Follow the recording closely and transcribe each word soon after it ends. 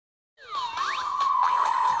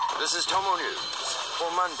This is Tomonews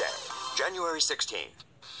for Monday, January 16th.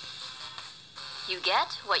 You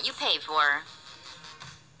get what you pay for.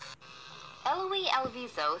 Eloy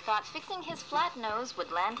Alviso thought fixing his flat nose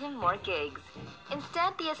would land him more gigs.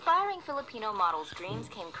 Instead, the aspiring Filipino model's dreams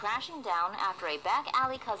came crashing down after a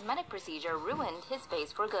back-alley cosmetic procedure ruined his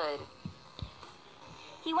face for good.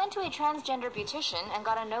 He went to a transgender beautician and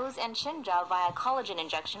got a nose and chin job via collagen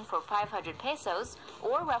injection for 500 pesos,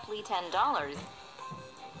 or roughly $10.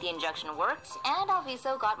 The injection worked, and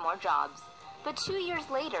Alviso got more jobs. But 2 years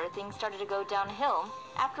later, things started to go downhill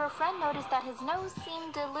after a friend noticed that his nose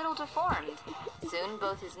seemed a little deformed. Soon,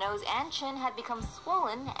 both his nose and chin had become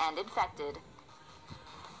swollen and infected.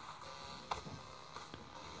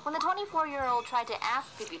 When the 24-year-old tried to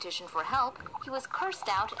ask the beautician for help, he was cursed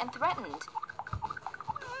out and threatened.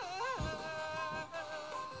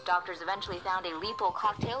 Doctors eventually found a lethal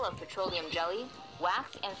cocktail of petroleum jelly,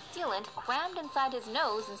 wax, and sealant crammed inside his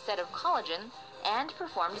nose instead of collagen, and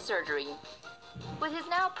performed surgery. With his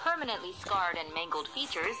now permanently scarred and mangled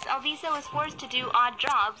features, Alviso is forced to do odd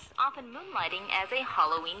jobs, often moonlighting as a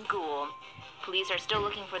Halloween ghoul. Police are still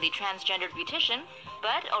looking for the transgendered beautician,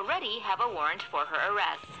 but already have a warrant for her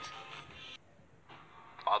arrest.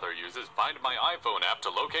 Father uses Find My iPhone app to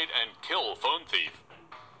locate and kill phone thief.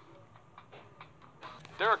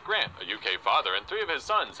 Derek Grant, a UK father, and 3 of his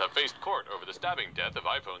sons have faced court over the stabbing death of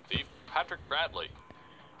iPhone thief Patrick Bradley.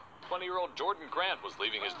 20-year-old Jordan Grant was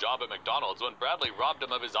leaving his job at McDonald's when Bradley robbed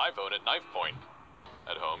him of his iPhone at knife point.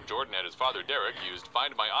 At home, Jordan and his father Derek used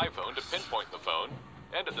Find My iPhone to pinpoint the phone,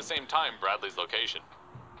 and at the same time Bradley's location.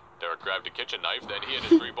 Derek grabbed a kitchen knife, then he and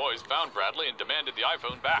his 3 boys found Bradley and demanded the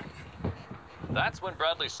iPhone back. That's when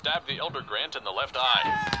Bradley stabbed the elder Grant in the left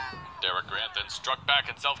eye. Derek Grant then struck back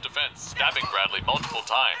in self-defense, stabbing Bradley multiple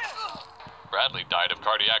times. Bradley died of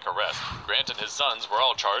cardiac arrest. Grant and his sons were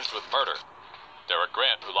all charged with murder. Derek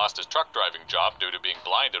Grant, who lost his truck driving job due to being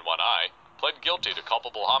blind in one eye, pled guilty to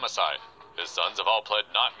culpable homicide. His sons have all pled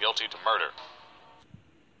not guilty to murder.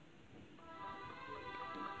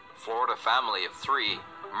 Florida family of 3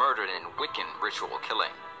 murdered in Wiccan ritual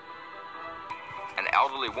killing. An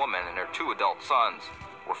elderly woman and her 2 adult sons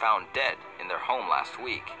were found dead in their home last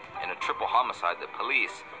week in a triple homicide that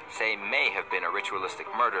police say may have been a ritualistic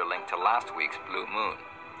murder linked to last week's blue moon.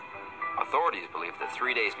 Authorities believe that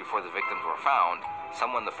 3 days before the victims were found,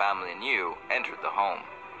 someone the family knew entered the home.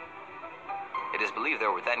 It is believed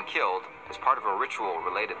they were then killed as part of a ritual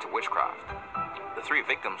related to witchcraft. The 3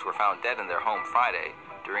 victims were found dead in their home Friday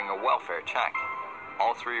during a welfare check.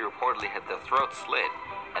 All 3 reportedly had their throats slit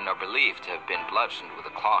and are believed to have been bludgeoned with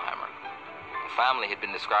a claw hammer. The family had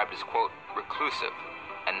been described as, quote, reclusive,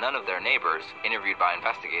 and none of their neighbors interviewed by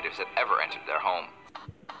investigators had ever entered their home.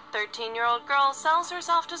 13-year-old girl sells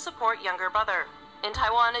herself to support younger brother. In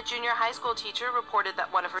Taiwan, a junior high school teacher reported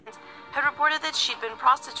that one of her friends had reported that she'd been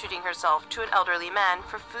prostituting herself to an elderly man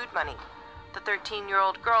for food money. The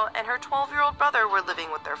 13-year-old girl and her 12-year-old brother were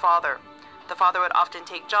living with their father. The father would often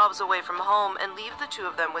take jobs away from home and leave the 2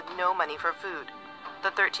 of them with no money for food.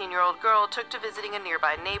 The 13-year-old girl took to visiting a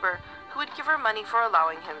nearby neighbor who would give her money for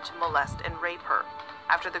allowing him to molest and rape her.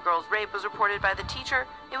 After the girl's rape was reported by the teacher,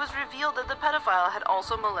 it was revealed that the pedophile had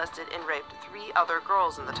also molested and raped 3 other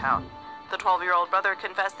girls in the town. The 12-year-old brother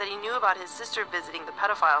confessed that he knew about his sister visiting the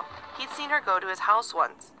pedophile. He'd seen her go to his house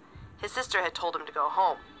once. His sister had told him to go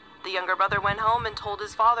home. The younger brother went home and told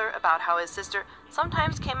his father about how his sister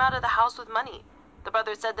sometimes came out of the house with money. The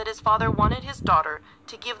brother said that his father wanted his daughter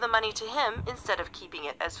to give the money to him instead of keeping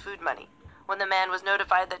it as food money. When the man was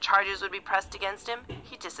notified that charges would be pressed against him,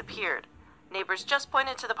 he disappeared. Neighbors just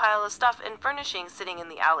pointed to the pile of stuff and furnishings sitting in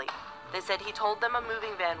the alley. They said he told them a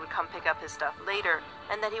moving van would come pick up his stuff later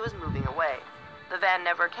and that he was moving away. The van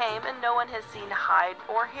never came and no one has seen hide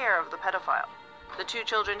or hair of the pedophile. The 2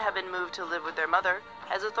 children have been moved to live with their mother,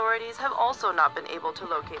 as authorities have also not been able to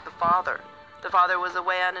locate the father. The father was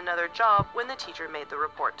away on another job when the teacher made the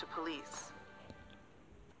report to police.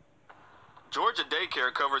 Georgia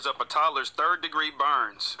daycare covers up a toddler's 3rd-degree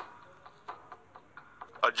burns.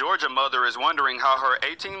 A Georgia mother is wondering how her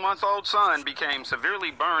 18-month-old son became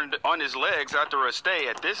severely burned on his legs after a stay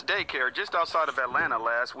at this daycare just outside of Atlanta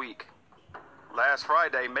last week. Last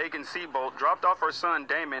Friday, Megan Seabolt dropped off her son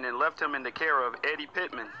Damon and left him in the care of Eddie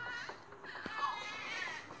Pittman.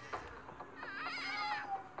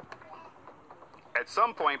 At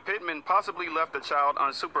some point, Pittman possibly left the child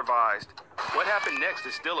unsupervised. What happened next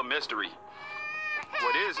is still a mystery.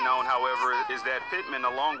 What is known, however, is that Pittman,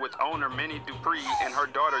 along with owner Minnie Dupree and her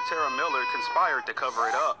daughter Tara Miller, conspired to cover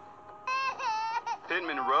it up.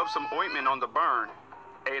 Pittman rubbed some ointment on the burn.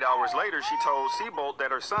 8 hours later, she told Seabolt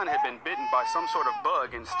that her son had been bitten by some sort of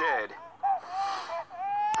bug instead.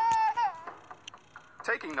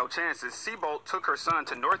 Taking no chances, Seabolt took her son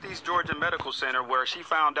to Northeast Georgia Medical Center, where she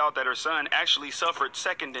found out that her son actually suffered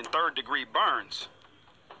second and third degree burns.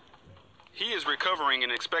 He is recovering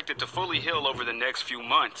and expected to fully heal over the next few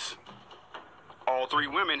months. All three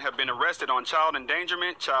women have been arrested on child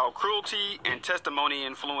endangerment, child cruelty, and testimony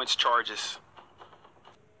influence charges.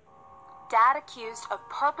 Dad accused of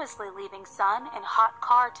purposely leaving son in hot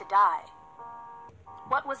car to die.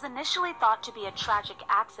 What was initially thought to be a tragic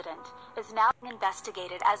accident is now being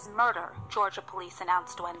investigated as murder, Georgia police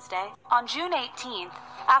announced Wednesday. On June 18th,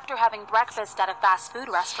 after having breakfast at a fast food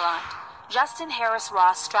restaurant, Justin Harris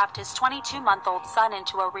Ross strapped his 22-month-old son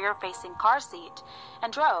into a rear-facing car seat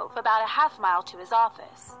and drove about a half-mile to his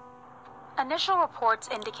office. Initial reports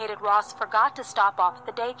indicated Ross forgot to stop off at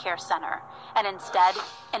the daycare center and instead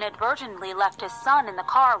inadvertently left his son in the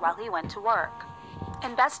car while he went to work.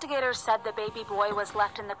 Investigators said the baby boy was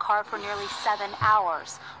left in the car for nearly 7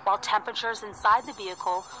 hours, while temperatures inside the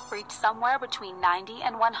vehicle reached somewhere between 90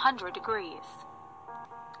 and 100 degrees.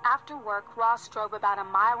 After work, Ross drove about a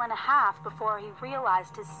mile and a half before he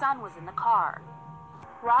realized his son was in the car.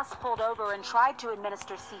 Ross pulled over and tried to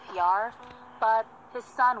administer CPR, but his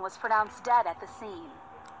son was pronounced dead at the scene.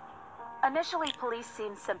 Initially, police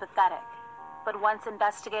seemed sympathetic. But once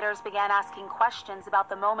investigators began asking questions about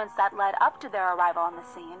the moments that led up to their arrival on the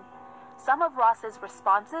scene, some of Ross's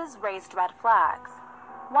responses raised red flags.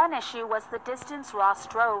 One issue was the distance Ross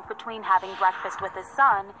drove between having breakfast with his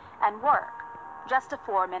son and work, just a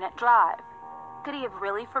 4-minute drive. Could he have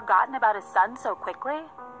really forgotten about his son so quickly?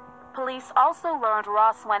 Police also learned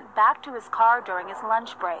Ross went back to his car during his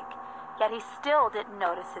lunch break, yet he still didn't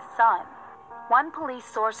notice his son. One police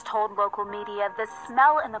source told local media the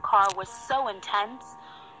smell in the car was so intense,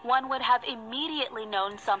 one would have immediately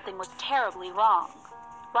known something was terribly wrong.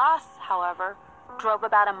 Ross, however, drove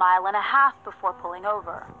about a mile and a half before pulling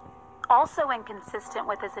over. Also inconsistent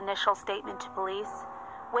with his initial statement to police,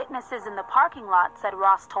 witnesses in the parking lot said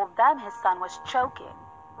Ross told them his son was choking.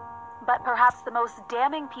 But perhaps the most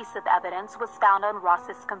damning piece of evidence was found on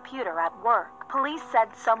Ross's computer at work. Police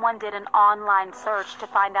said someone did an online search to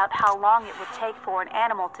find out how long it would take for an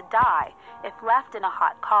animal to die if left in a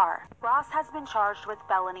hot car. Ross has been charged with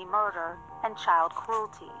felony murder and child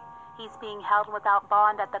cruelty. He's being held without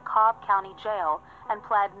bond at the Cobb County Jail and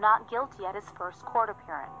pled not guilty at his first court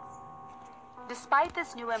appearance. Despite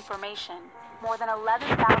this new information, more than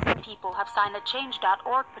 11,000 people have signed a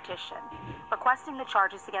Change.org petition requesting the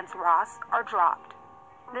charges against Ross are dropped.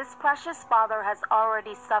 This precious father has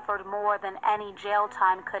already suffered more than any jail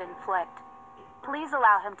time could inflict. Please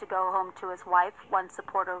allow him to go home to his wife, one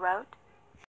supporter wrote.